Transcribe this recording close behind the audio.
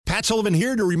Matt Sullivan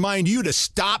here to remind you to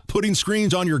stop putting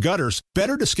screens on your gutters.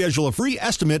 Better to schedule a free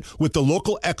estimate with the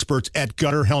local experts at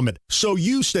Gutter Helmet so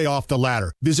you stay off the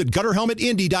ladder. Visit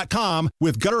GutterHelmetIndy.com.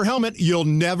 With Gutter Helmet, you'll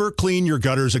never clean your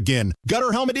gutters again.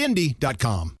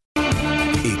 GutterHelmetIndy.com.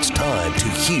 It's time to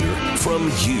hear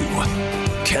from you.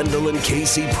 Kendall and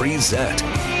Casey present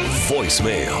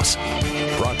Voicemails.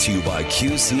 Brought to you by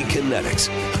QC Kinetics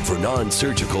for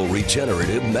non-surgical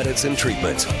regenerative medicine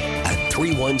treatments at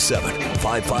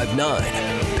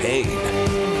 317-559-PAIN.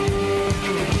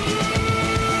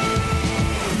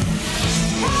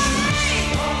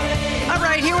 All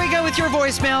right, here we go with your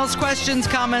voicemails, questions,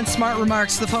 comments, smart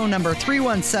remarks. The phone number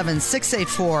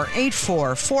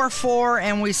 317-684-8444.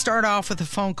 And we start off with a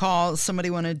phone call. Somebody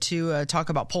wanted to talk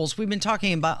about polls. We've been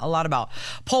talking a lot about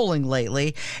polling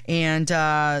lately, and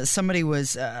somebody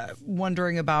was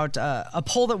wondering about a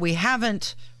poll that we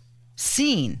haven't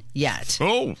seen yet.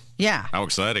 Oh, yeah. How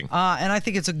exciting. And I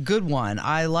think it's a good one.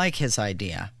 I like his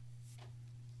idea.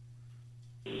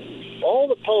 All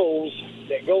the polls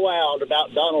that go out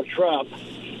about Donald Trump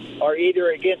are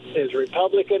either against his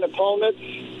Republican opponents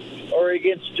or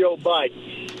against Joe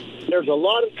Biden. There's a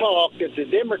lot of talk that the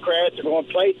Democrats are going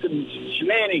to play some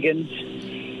shenanigans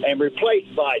and replace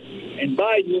Biden. And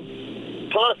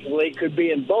Biden possibly could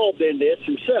be involved in this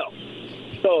himself.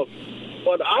 So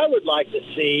what I would like to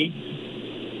see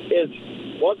is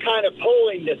what kind of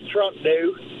polling does Trump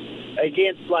do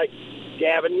against, like,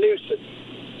 Gavin Newsom?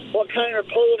 What kind of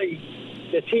polling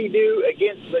does he do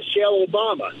against Michelle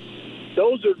Obama?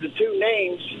 Those are the two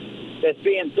names that's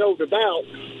being thrown about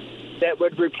that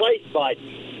would replace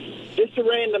Biden. Just a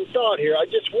random thought here. I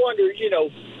just wonder,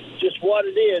 just what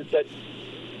it is that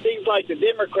seems like the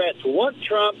Democrats want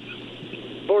Trump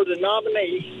for the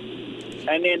nominee,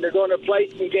 and then they're going to play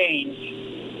some games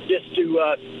just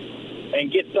to and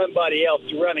get somebody else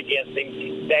to run against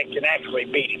him that can actually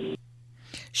beat him.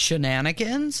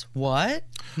 Shenanigans? What?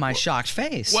 My shocked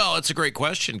face. Well, it's a great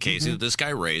question, Casey, that this guy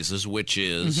raises, which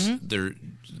is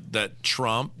that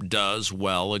Trump does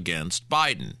well against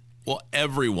Biden. Well,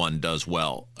 everyone does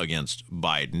well against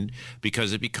Biden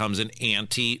because it becomes an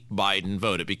anti-Biden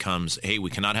vote. It becomes, hey, we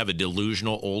cannot have a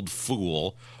delusional old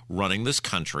fool running this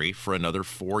country for another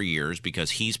 4 years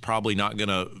because he's probably not going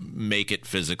to make it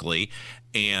physically.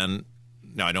 And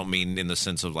no, I don't mean in the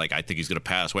sense of like I think he's going to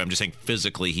pass away. I'm just saying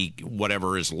physically,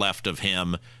 whatever is left of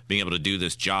him being able to do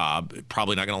this job,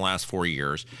 probably not going to last 4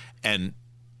 years. And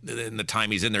in the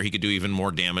time he's in there, he could do even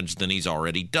more damage than he's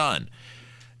already done.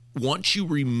 Once you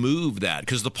remove that,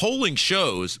 because the polling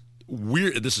shows,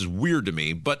 this is weird to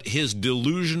me, but him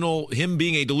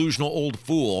being a delusional old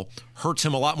fool hurts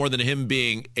him a lot more than him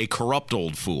being a corrupt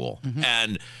old fool.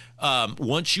 And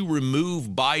once you remove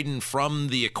Biden from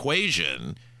the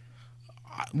equation,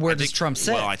 where does Trump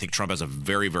sit? Well, I think Trump has a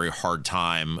very, very hard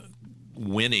time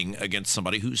winning against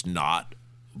somebody who's not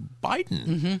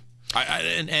Biden.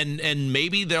 And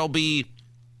maybe I'll be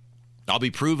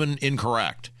proven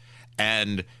incorrect.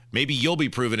 And maybe you'll be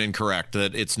proven incorrect,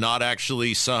 that it's not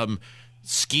actually some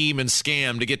scheme and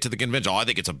scam to get to the convention. I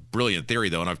think it's a brilliant theory,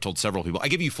 though, and I've told several people. I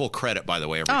give you full credit, by the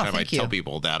way, every time I tell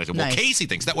people that. I go, well, Casey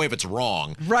thinks that way if it's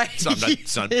wrong. Right.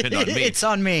 It's not pinned on me. It's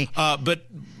on me.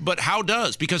 But how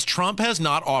does? Because Trump has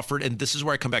not offered, and this is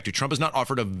where I come back to, Trump has not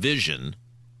offered a vision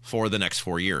for the next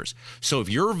 4 years. So if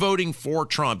you're voting for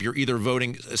Trump, you're either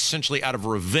voting essentially out of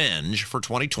revenge for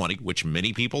 2020, which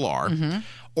many people are,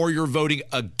 or you're voting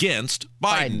against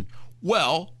Biden.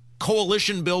 Well,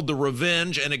 coalition build the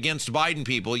revenge, and against Biden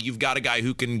people, you've got a guy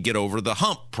who can get over the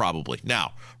hump, probably.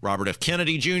 Now, Robert F.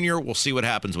 Kennedy Jr., we'll see what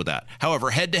happens with that. However,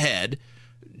 head-to-head,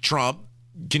 Trump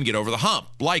can get over the hump,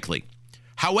 likely.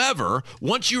 However,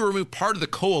 once you remove part of the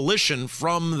coalition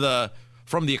from the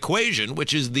equation,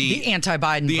 which is the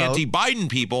anti-Biden vote. Anti-Biden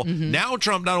people, now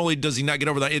Trump not only does he not get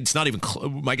over that, it's not even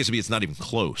my guess would be it's not even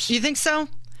close. You think so?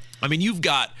 I mean,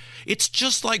 it's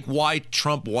just like why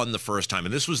Trump won the first time.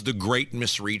 And this was the great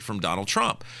misread from Donald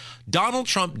Trump. Donald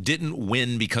Trump didn't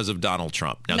win because of Donald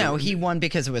Trump. Now, he won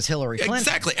because it was Hillary Clinton.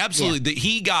 Exactly. Absolutely.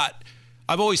 Yeah.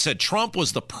 I've always said Trump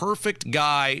was the perfect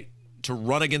guy to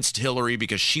run against Hillary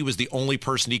because she was the only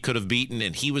person he could have beaten,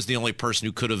 and he was the only person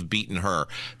who could have beaten her.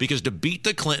 Because to beat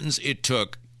the Clintons, it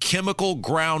took chemical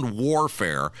ground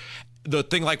warfare. The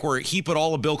thing like where he put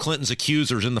all of Bill Clinton's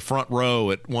accusers in the front row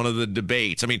at one of the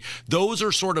debates. I mean, those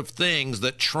are sort of things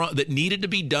that that needed to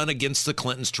be done against the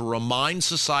Clintons to remind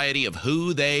society of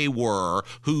who they were,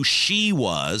 who she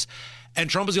was. And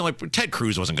Trump was the only, Ted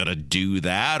Cruz wasn't going to do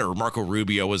that, or Marco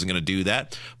Rubio wasn't going to do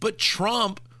that. But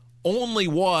Trump only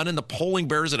won, and the polling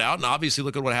bears it out, and obviously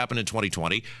look at what happened in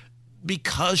 2020,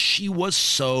 because she was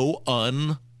so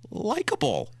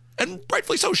unlikable. And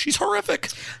rightfully so. She's horrific.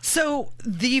 So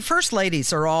the first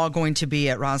ladies are all going to be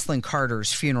at Rosalind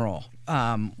Carter's funeral.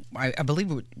 I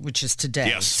believe, which is today.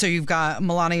 Yes. So you've got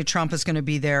Melania Trump is going to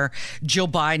be there. Jill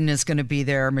Biden is going to be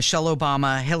there. Michelle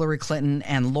Obama, Hillary Clinton,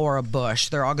 and Laura Bush.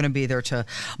 They're all going to be there to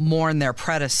mourn their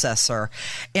predecessor.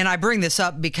 And I bring this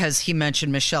up because he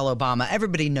mentioned Michelle Obama.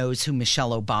 Everybody knows who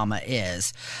Michelle Obama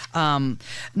is.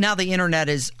 Now the internet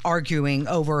is arguing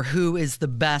over who is the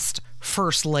best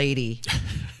first lady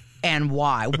and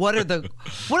why. What are the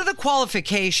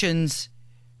qualifications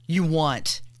you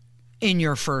want in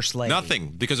your first lady? Nothing,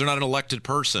 because they're not an elected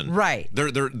person. Right.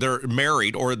 They're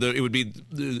married, or it would be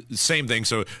the same thing.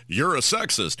 So you're a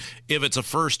sexist if it's a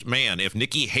first man. If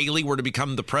Nikki Haley were to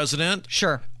become the president,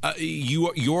 sure. You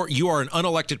are an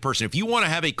unelected person. If you want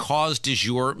to have a cause du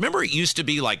jour, remember it used to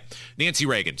be like Nancy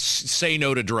Reagan, say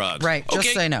no to drugs. Right.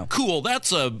 Just say no. Cool.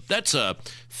 That's a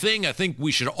thing. I think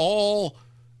we should all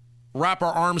wrap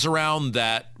our arms around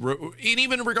that. And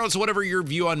even regardless of whatever your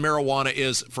view on marijuana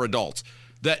is for adults,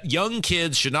 that young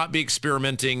kids should not be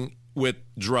experimenting with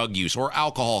drug use or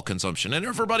alcohol consumption. And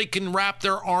everybody can wrap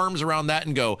their arms around that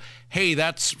and go, hey,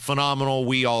 that's phenomenal.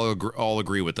 We all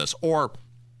agree with this. Or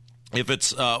if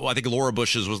it's, I think Laura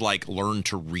Bush's was like, learn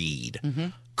to read. Mm-hmm.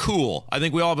 Cool. I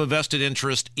think we all have a vested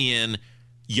interest in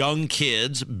young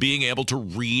kids being able to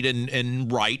read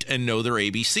and write and know their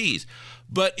ABCs.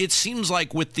 But it seems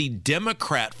like with the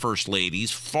Democrat first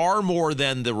ladies, far more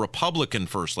than the Republican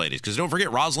first ladies, because don't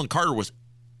forget, Rosalind Carter was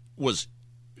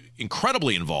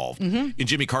incredibly involved in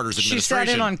Jimmy Carter's administration. She sat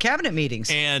in on cabinet meetings.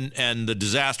 And the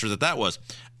disaster that was.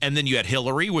 And then you had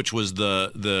Hillary, which was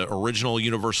the original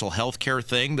universal health care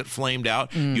thing that flamed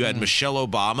out. Mm-hmm. You had Michelle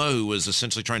Obama, who was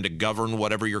essentially trying to govern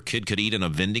whatever your kid could eat in a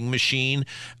vending machine.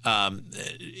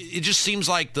 It just seems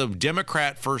like the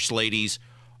Democrat first ladies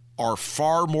are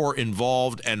far more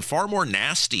involved and far more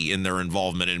nasty in their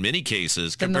involvement in many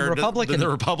cases compared to the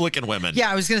Republican women. Yeah,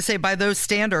 I was going to say, by those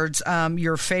standards,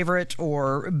 your favorite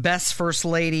or best first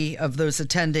lady of those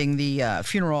attending the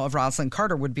funeral of Rosalind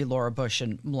Carter would be Laura Bush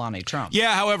and Melania Trump.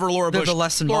 Yeah, however, Laura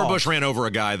Bush ran over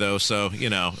a guy, though, so,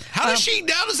 How does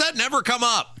that never come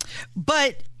up?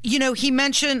 But he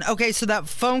mentioned, so that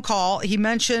phone call, he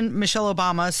mentioned Michelle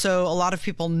Obama, so a lot of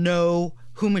people know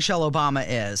who Michelle Obama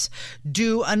is.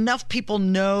 Do enough people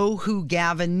know who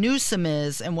Gavin Newsom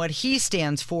is and what he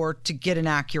stands for to get an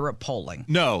accurate polling?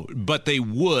 No, but they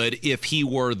would if he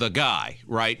were the guy,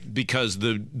 right? Because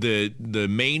the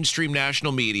mainstream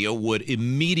national media would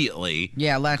immediately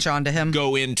latch on to him,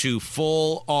 go into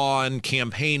full-on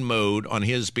campaign mode on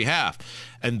his behalf.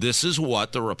 And this is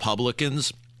what the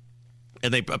Republicans...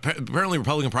 And apparently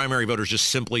Republican primary voters just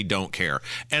simply don't care.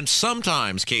 And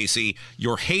sometimes, Casey,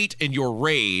 your hate and your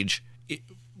rage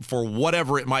for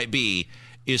whatever it might be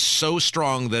is so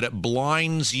strong that it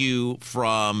blinds you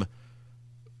from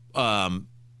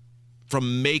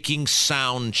making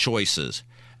sound choices.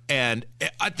 And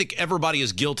I think everybody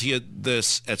is guilty of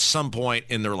this at some point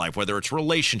in their life, whether it's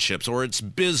relationships or it's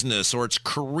business or it's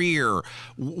career,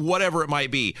 whatever it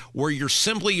might be, where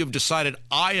you've decided,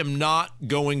 I am not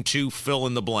going to fill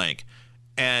in the blank.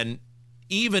 And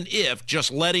even if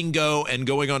just letting go and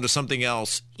going on to something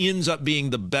else ends up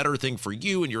being the better thing for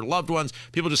you and your loved ones,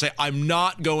 people just say, I'm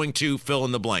not going to fill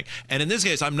in the blank. And in this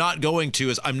case, I'm not going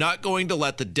to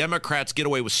let the Democrats get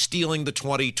away with stealing the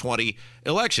 2020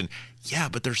 election. Yeah,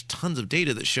 but there's tons of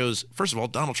data that shows, first of all,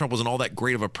 Donald Trump wasn't all that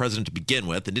great of a president to begin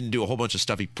with and didn't do a whole bunch of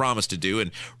stuff he promised to do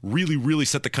and really, really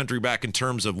set the country back in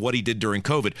terms of what he did during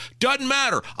COVID. Doesn't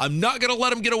matter. I'm not going to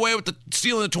let him get away with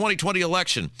stealing the 2020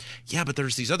 election. Yeah, but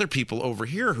there's these other people over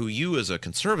here who you as a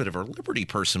conservative or liberty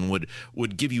person would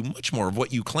give you much more of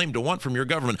what you claim to want from your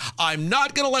government. I'm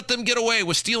not going to let them get away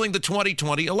with stealing the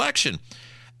 2020 election.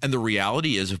 And the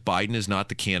reality is, if Biden is not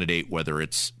the candidate, whether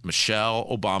it's Michelle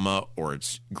Obama or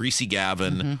it's Greasy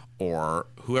Gavin or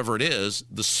whoever it is,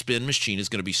 the spin machine is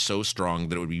going to be so strong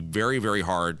that it would be very, very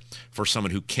hard for someone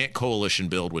who can't coalition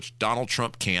build, which Donald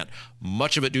Trump can't,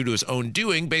 much of it due to his own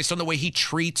doing based on the way he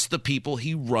treats the people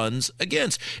he runs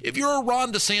against. If you're a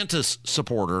Ron DeSantis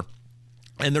supporter,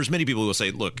 and there's many people who will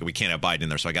say, look, we can't have Biden in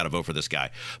there, so I got to vote for this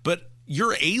guy. But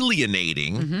you're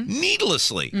alienating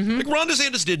needlessly. Like Ron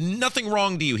DeSantis did nothing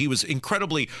wrong to you. He was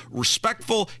incredibly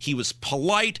respectful. He was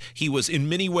polite. He was in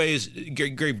many ways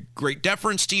great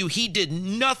deference to you. He did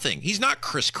nothing. He's not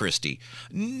Chris Christie.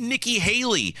 Nikki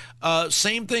Haley,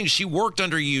 same thing. She worked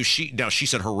under you. She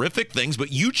said horrific things,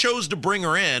 but you chose to bring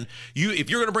her in. If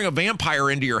you're going to bring a vampire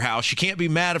into your house, you can't be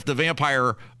mad if the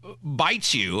vampire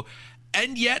bites you.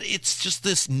 And yet it's just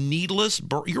this needless...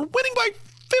 You're winning by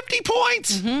 50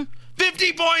 points.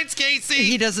 50 points, Casey.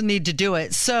 He doesn't need to do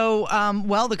it. So,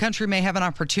 well, the country may have an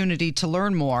opportunity to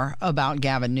learn more about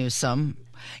Gavin Newsom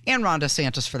and Ron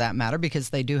DeSantis, for that matter, because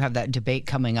they do have that debate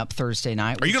coming up Thursday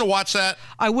night. Are you going to watch that?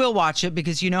 I will watch it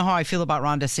because you know how I feel about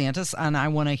Ron DeSantis, and I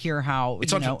want to hear how.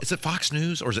 It's on. Is it Fox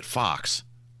News or is it Fox?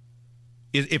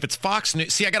 If it's Fox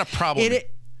News, see, I got a problem.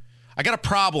 I got a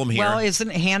problem here. Well, isn't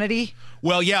it Hannity?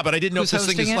 Well, yeah, but I didn't know if this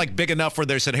thing is it? like big enough where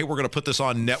they said, hey, we're going to put this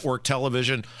on network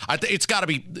television. It's got to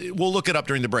be. We'll look it up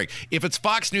during the break. If it's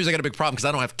Fox News, I got a big problem because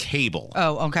I don't have cable.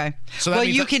 Oh, okay. So well,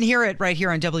 you can hear it right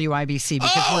here on WIBC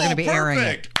because we're going to be airing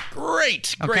it.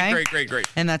 Great. Great.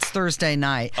 And that's Thursday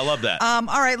night. I love that.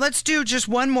 All right, let's do just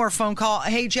one more phone call.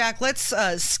 Hey, Jack, let's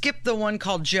skip the one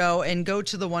called Joe and go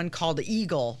to the one called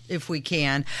Eagle, if we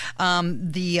can.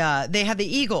 They had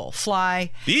the Eagle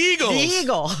fly. The Eagles. The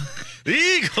Eagle. The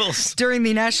Eagles. During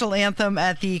the national anthem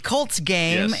at the Colts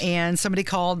game, Yes. and somebody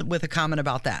called with a comment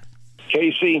about that.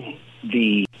 Casey,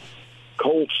 the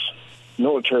Colts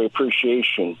military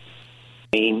appreciation,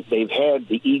 they've had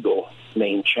the Eagle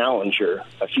named Challenger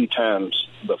a few times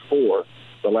before.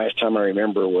 The last time I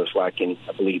remember was like in,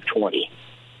 I believe, 20.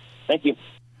 Thank you.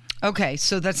 Okay,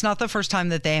 so that's not the first time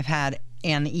that they have had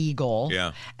an Eagle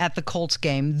at the Colts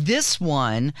game. This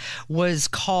one was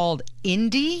called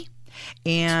Indy.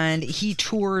 And he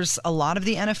tours a lot of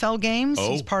the NFL games. Oh.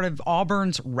 He's part of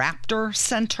Auburn's Raptor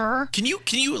Center. Can you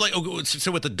like, so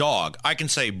with the dog, I can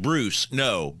say, Bruce,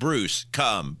 no, Bruce,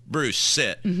 come, Bruce,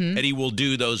 sit, and he will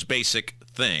do those basic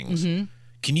things.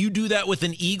 Can you do that with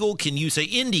an eagle? Can you say,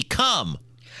 Indy, come?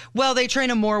 Well, they train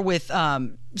him more with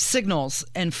signals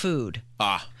and food.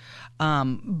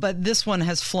 But this one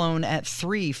has flown at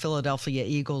 3 Philadelphia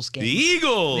Eagles games. The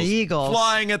Eagles. The Eagles.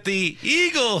 Flying at the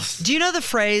Eagles. Do you know the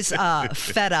phrase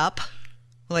fed up?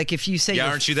 Like if you say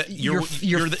aren't you that you're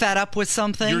fed up with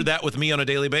something? You're that with me on a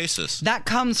daily basis. That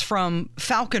comes from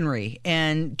falconry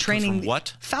and training. From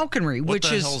what? Falconry. What which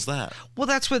the is, hell's that? Well,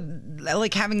 that's what,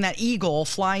 like having that eagle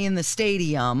fly in the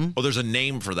stadium. Oh, there's a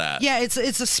name for that. Yeah, it's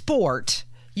a sport.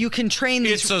 You can train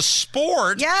these. It's a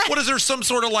sport? Yeah. What is there, some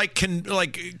sort of like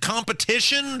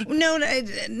competition? No,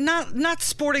 not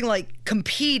sporting, like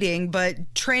competing,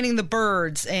 but training the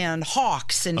birds and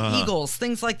hawks and eagles,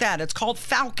 things like that. It's called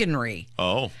falconry.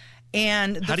 Oh.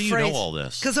 And the how do you know all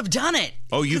this? Because I've done it.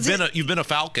 Oh, you've been a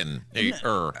falcon.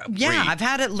 Yeah, I've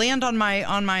had it land on my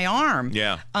arm.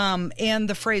 Yeah. And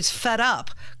the phrase "fed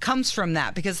up" comes from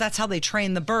that because that's how they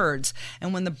train the birds.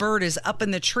 And when the bird is up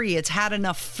in the tree, it's had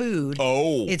enough food.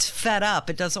 Oh. It's fed up.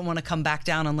 It doesn't want to come back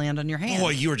down and land on your hand. Boy,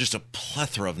 you are just a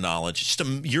plethora of knowledge. Just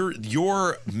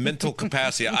your mental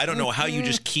capacity. I don't know how you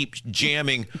just keep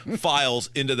jamming files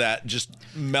into that, just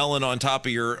melon on top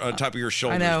of your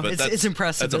shoulders. I know. But It's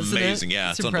impressive. That's isn't amazing. It? Yeah,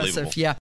 it's impressive. unbelievable. Yeah.